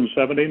 built in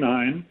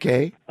 '79.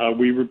 Okay.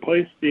 We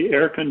replaced the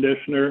air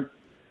conditioner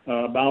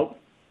about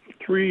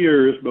 3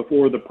 years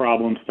before the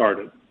problem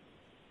started.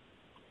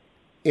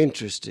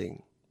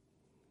 Interesting.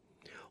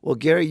 Well,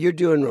 Gary, you're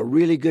doing a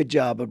really good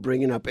job of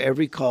bringing up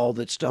every call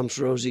that stumps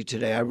Rosie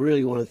today. I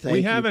really want to thank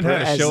you. We haven't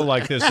had a show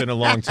like this in a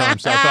long time,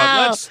 so I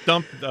thought, let's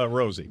stump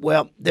Rosie.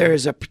 Well, there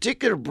is a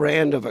particular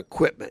brand of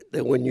equipment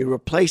that when you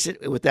replace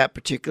it with that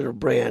particular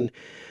brand,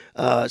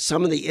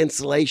 some of the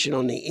insulation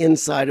on the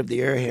inside of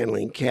the air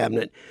handling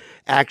cabinet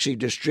actually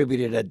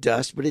distributed a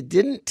dust, but it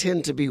didn't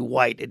tend to be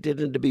white. It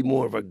tended to be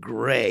more of a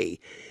gray.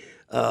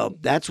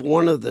 That's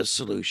one of the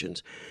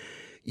solutions.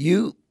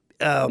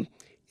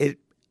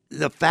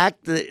 The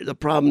fact that the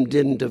problem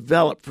didn't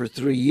develop for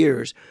 3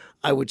 years,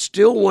 I would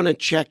still want to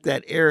check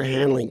that air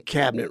handling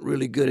cabinet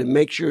really good and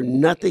make sure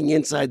nothing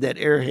inside that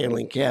air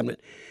handling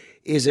cabinet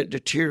isn't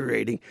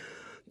deteriorating.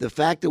 The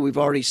fact that we've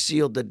already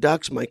sealed the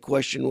ducts, my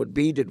question would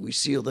be, did we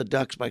seal the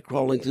ducts by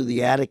crawling through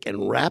the attic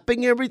and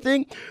wrapping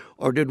everything,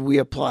 or did we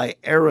apply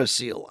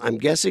AeroSeal? I'm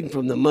guessing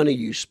from the money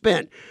you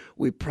spent,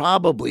 we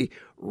probably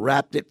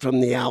wrapped it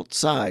from the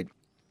outside.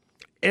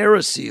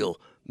 AeroSeal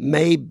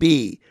may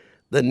be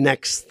the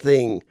next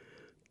thing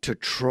to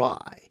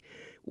try,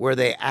 where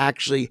they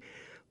actually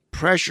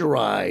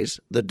pressurize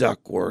the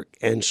ductwork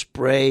and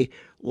spray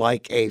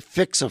like a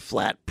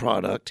Fix-A-Flat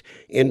product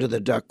into the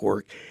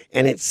ductwork,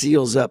 and it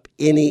seals up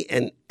any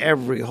and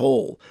every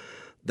hole.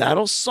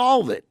 That'll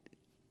solve it.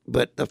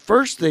 But the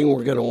first thing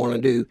we're going to want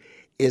to do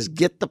is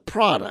get the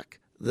product,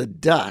 the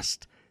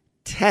dust,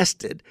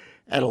 tested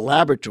at a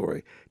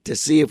laboratory to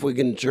see if we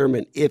can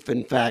determine if,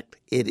 in fact,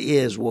 it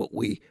is what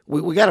we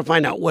got to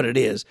find out what it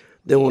is.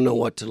 Then we'll know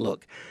what to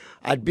look.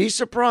 I'd be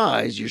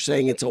surprised. You're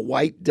saying it's a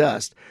white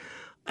dust.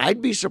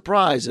 I'd be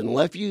surprised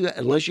unless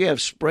you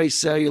have spray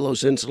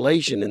cellulose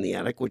insulation in the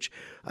attic, which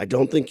I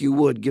don't think you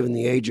would given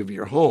the age of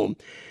your home.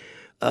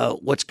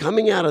 What's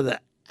coming out of the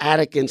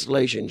attic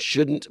insulation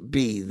shouldn't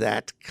be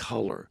that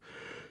color.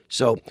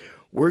 So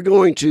we're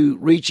going to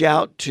reach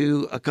out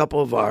to a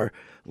couple of our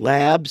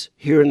labs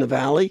here in the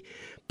Valley,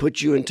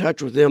 put you in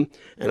touch with them,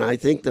 and I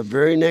think the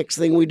very next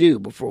thing we do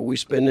before we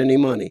spend any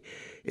money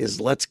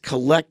is let's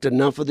collect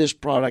enough of this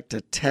product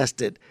to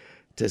test it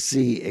to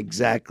see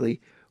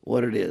exactly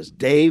what it is.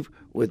 Dave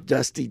with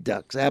Dusty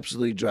Ducks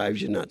absolutely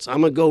drives you nuts.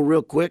 I'm going to go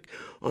real quick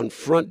on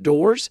front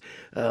doors.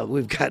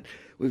 We've got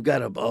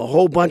a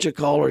whole bunch of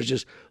callers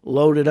just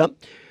loaded up,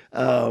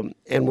 and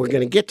we're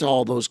going to get to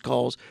all those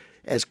calls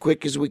as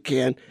quick as we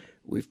can.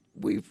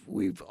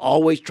 We've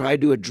always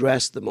tried to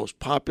address the most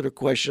popular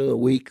question of the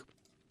week,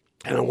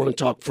 and I want to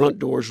talk front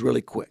doors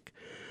really quick.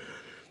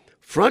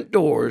 Front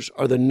doors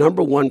are the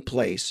number one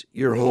place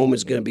your home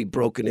is going to be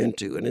broken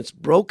into, and it's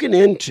broken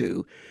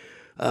into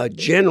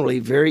generally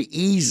very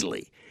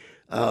easily.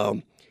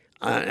 And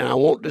I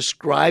won't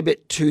describe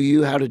it to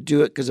you how to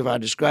do it, because if I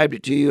described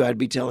it to you, I'd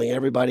be telling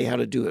everybody how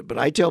to do it. But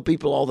I tell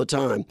people all the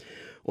time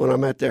when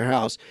I'm at their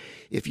house,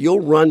 if you'll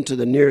run to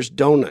the nearest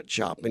donut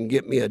shop and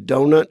get me a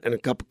donut and a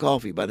cup of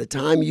coffee, by the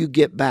time you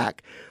get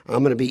back,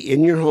 I'm going to be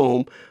in your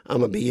home, I'm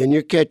going to be in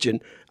your kitchen,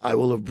 I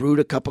will have brewed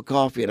a cup of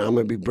coffee, and I'm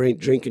going to be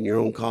drinking your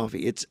own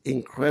coffee. It's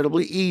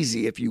incredibly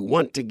easy if you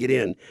want to get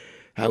in,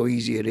 how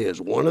easy it is.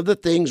 One of the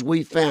things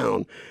we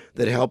found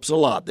that helps a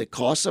lot, that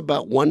costs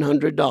about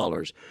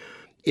 $100,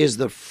 is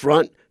the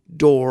front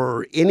door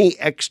or any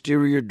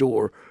exterior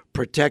door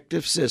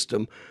protective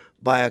system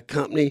by a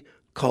company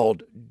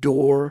called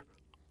Door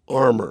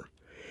Armor.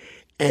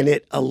 And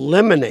it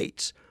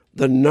eliminates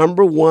the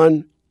number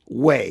one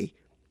way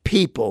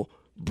people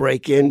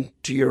break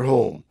into your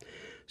home.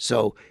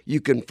 So you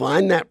can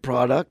find that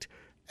product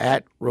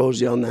at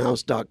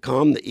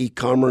rosieonthehouse.com, the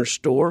e-commerce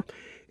store.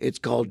 It's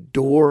called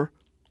Door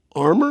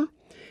Armor,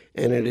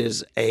 and it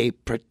is a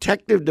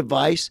protective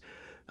device.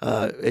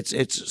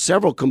 It's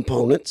several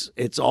components.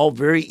 It's all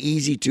very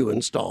easy to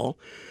install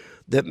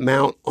that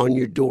mount on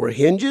your door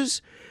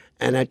hinges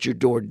and at your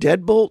door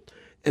deadbolt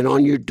and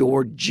on your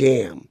door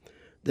jamb,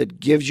 that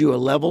gives you a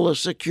level of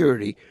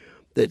security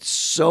that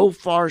so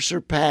far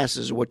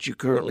surpasses what you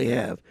currently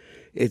have.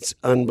 It's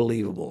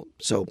unbelievable.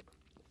 So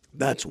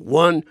that's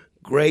one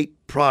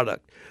great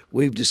product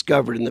we've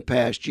discovered in the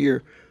past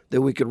year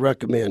that we could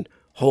recommend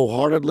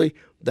wholeheartedly.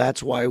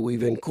 That's why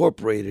we've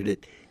incorporated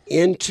it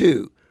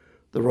into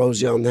the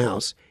Rosie on the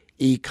House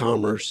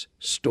e-commerce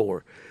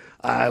store.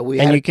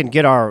 You can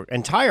get our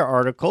entire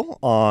article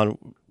on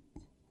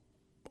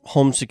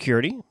home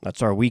security.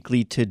 That's our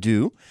weekly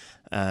to-do.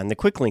 And the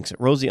quick links at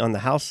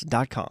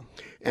rosieonthehouse.com.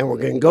 And we're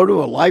going to go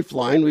to a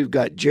lifeline. We've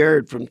got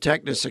Jared from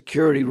Technis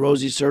Security,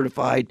 Rosie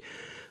certified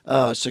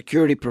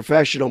security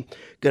professional,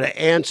 going to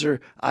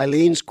answer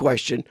Eileen's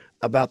question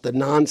about the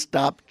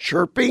nonstop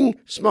chirping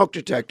smoke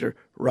detector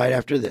right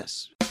after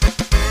this.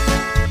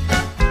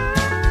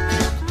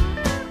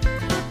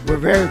 We're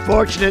very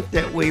fortunate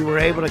that we were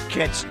able to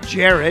catch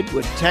Jared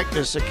with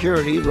Technis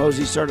Security,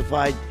 Rosie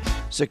certified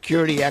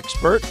security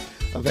expert,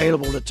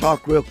 available to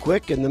talk real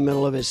quick in the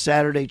middle of his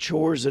Saturday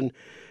chores and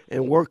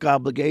work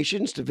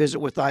obligations to visit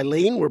with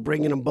Eileen. We're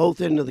bringing them both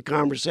into the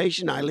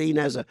conversation. Eileen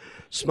has a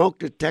smoke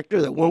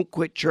detector that won't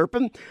quit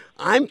chirping.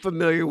 I'm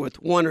familiar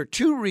with one or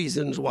two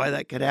reasons why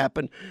that could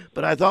happen,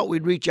 but I thought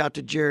we'd reach out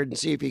to Jared and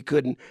see if he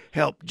couldn't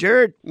help.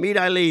 Jared, meet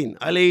Eileen.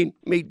 Eileen,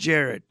 meet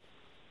Jared.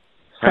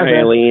 Hi,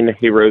 Eileen.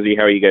 Hey, Rosie.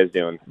 How are you guys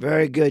doing?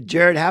 Very good.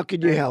 Jared, how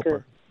can you help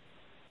her?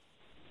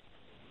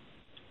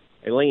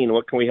 Eileen,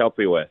 what can we help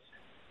you with?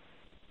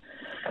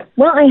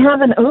 Well, I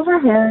have an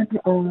overhead,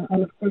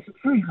 and of course it's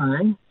very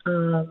high,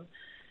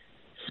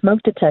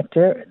 smoke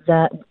detector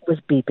that was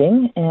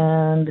beeping,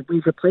 and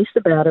we've replaced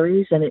the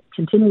batteries, and it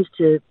continues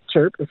to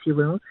chirp, if you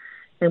will,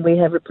 and we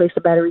have replaced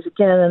the batteries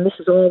again, and this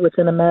is all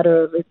within a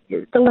matter of,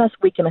 the last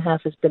week and a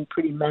half has been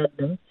pretty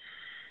maddening,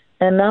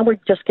 and now we're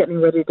just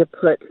getting ready to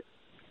put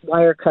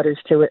wire cutters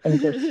to it and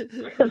just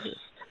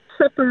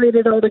separate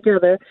it all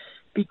together,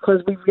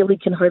 because we really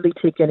can hardly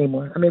take any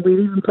more. I mean, we've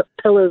even put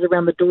pillows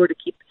around the door to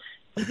keep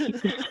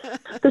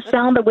the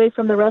sound away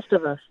from the rest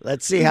of us.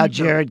 Let's see how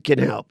Jared can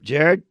help.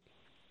 Jared?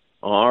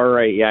 All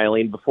right, yeah,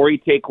 Eileen, before you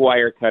take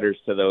wire cutters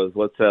to those,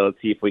 let's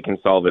see if we can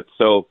solve it.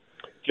 So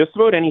just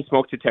about any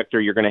smoke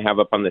detector you're going to have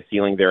up on the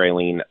ceiling there,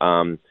 Eileen,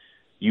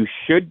 you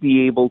should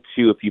be able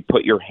to, if you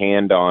put your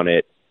hand on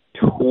it,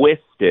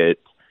 twist it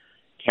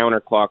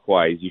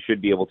counterclockwise. You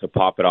should be able to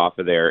pop it off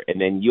of there, and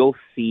then you'll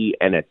see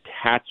an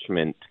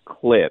attachment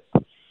clip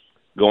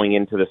going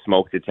into the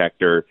smoke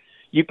detector.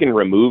 You can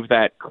remove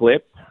that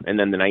clip, and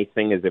then the nice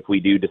thing is if we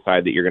do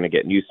decide that you're going to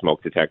get new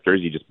smoke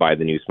detectors, you just buy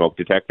the new smoke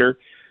detector,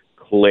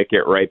 click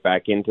it right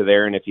back into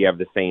there, and if you have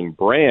the same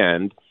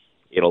brand,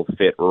 it'll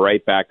fit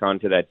right back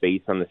onto that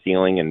base on the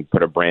ceiling and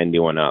put a brand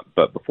new one up.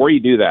 But before you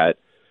do that,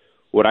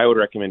 what I would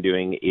recommend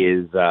doing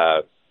is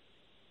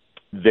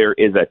there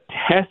is a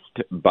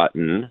test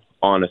button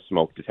on a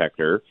smoke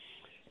detector,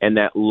 and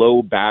that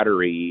low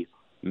battery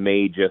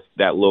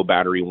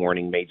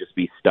warning may just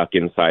be stuck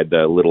inside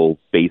the little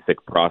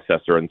basic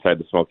processor inside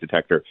the smoke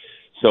detector.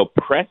 So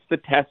press the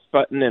test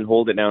button and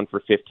hold it down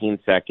for 15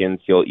 seconds.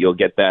 You'll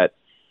get that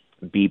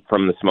beep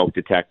from the smoke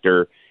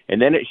detector,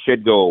 and then it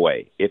should go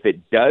away. If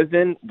it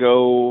doesn't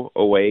go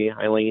away,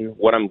 Eileen,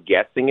 what I'm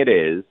guessing it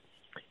is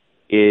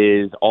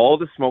all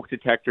the smoke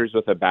detectors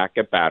with a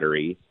backup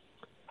battery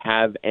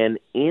have an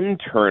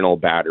internal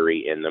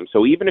battery in them.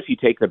 So even if you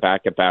take the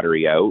backup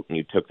battery out and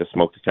you took the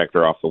smoke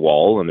detector off the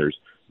wall and there's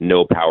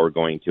no power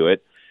going to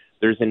it,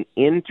 there's an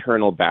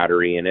internal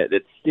battery in it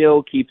that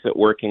still keeps it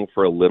working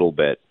for a little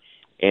bit.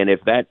 And if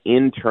that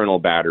internal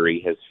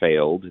battery has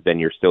failed, then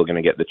you're still going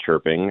to get the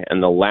chirping.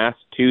 And the last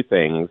two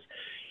things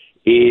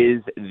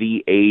is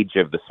the age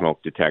of the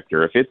smoke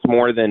detector. If it's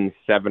more than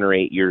 7 or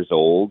 8 years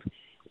old,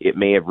 it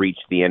may have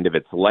reached the end of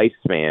its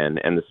lifespan,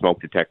 and the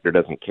smoke detector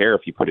doesn't care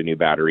if you put a new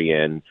battery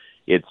in.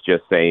 It's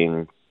just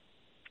saying,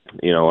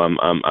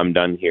 I'm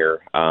done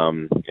here,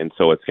 and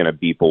so it's going to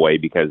beep away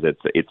because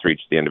it's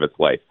reached the end of its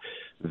life.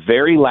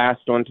 Very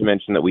last one to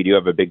mention that we do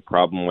have a big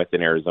problem with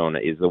in Arizona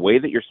is the way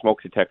that your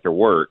smoke detector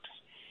works.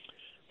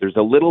 There's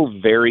a little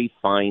very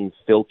fine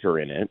filter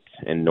in it,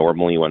 and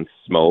normally when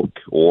smoke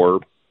or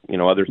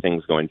other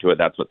things go into it,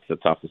 that's what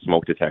sets off the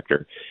smoke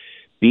detector.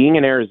 Being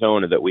in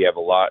Arizona, that we have a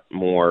lot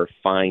more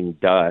fine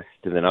dust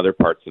than other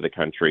parts of the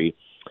country,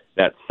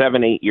 that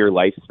 7-8 year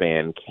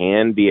lifespan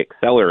can be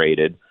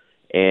accelerated.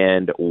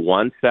 And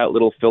once that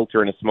little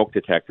filter in a smoke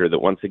detector that,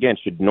 once again,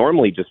 should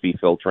normally just be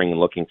filtering and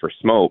looking for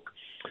smoke,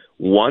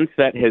 once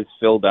that has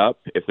filled up,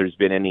 if there's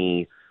been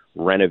any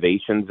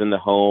renovations in the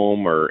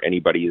home or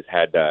anybody has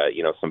had,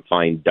 some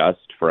fine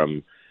dust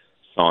from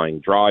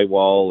sawing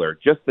drywall or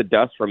just the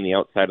dust from the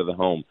outside of the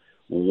home,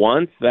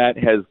 once that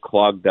has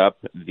clogged up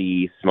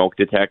the smoke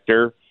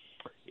detector,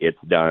 it's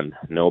done.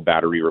 No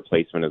battery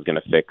replacement is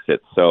going to fix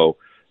it. So,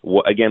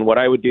 again, what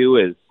I would do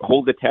is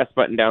hold the test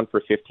button down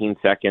for 15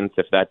 seconds.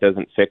 If that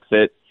doesn't fix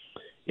it,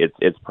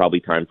 it's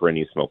probably time for a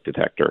new smoke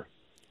detector.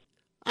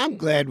 I'm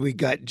glad we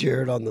got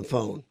Jared on the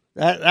phone.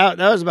 That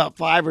was about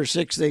 5 or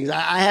 6 things.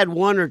 I had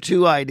 1 or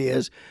 2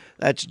 ideas.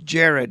 That's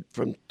Jared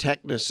from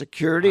Techna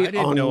Security. I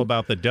didn't know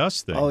about the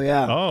dust thing. Oh,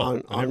 yeah.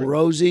 On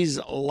Rosie's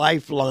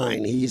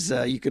Lifeline. He's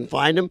you can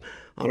find him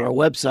on our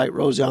website,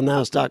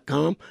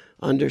 rosieonthehouse.com,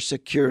 under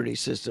security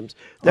systems.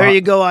 There you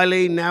go,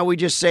 Eileen. Now we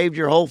just saved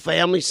your whole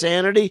family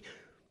sanity.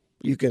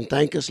 You can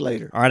thank us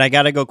later. All right, I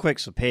got to go quick,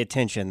 so pay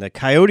attention. The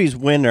Coyotes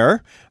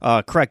winner,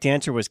 correct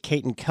answer was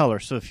Caton Keller.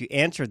 So if you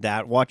answered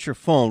that, watch your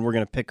phone. We're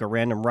going to pick a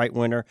random right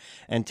winner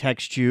and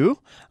text you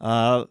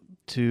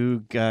to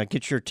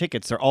get your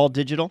tickets. They're all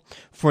digital.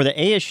 For the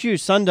ASU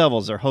Sun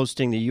Devils are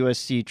hosting the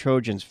USC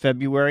Trojans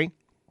February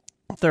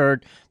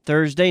 3rd,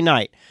 Thursday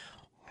night.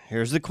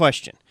 Here's the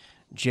question.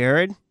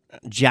 Jared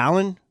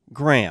Jalen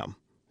Graham,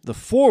 the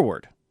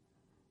forward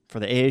for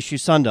the ASU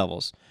Sun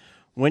Devils,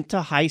 went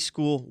to high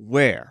school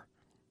where?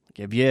 I'll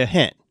give you a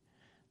hint.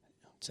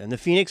 It's in the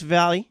Phoenix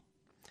Valley,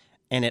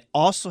 and it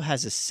also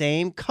has the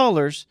same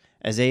colors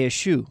as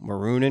ASU,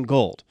 maroon and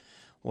gold.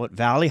 What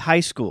Valley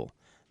High School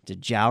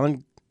did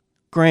Jalen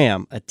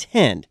Graham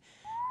attend?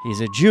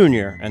 He's a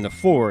junior and the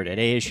forward at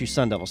ASU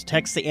Sun Devils.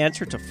 Text the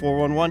answer to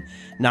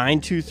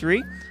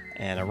 411-923,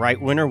 and a right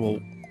winner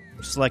will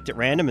select at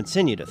random and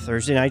send you to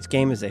Thursday night's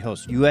game as they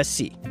host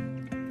USC.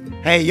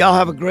 Hey, y'all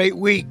have a great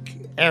week,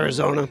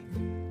 Arizona.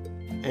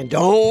 And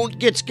don't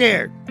get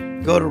scared.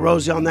 Go to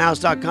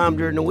rosieonthehouse.com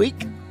during the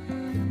week.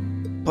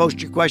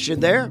 Post your question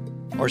there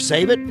or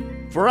save it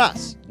for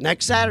us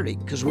next Saturday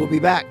because we'll be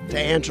back to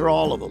answer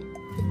all of them.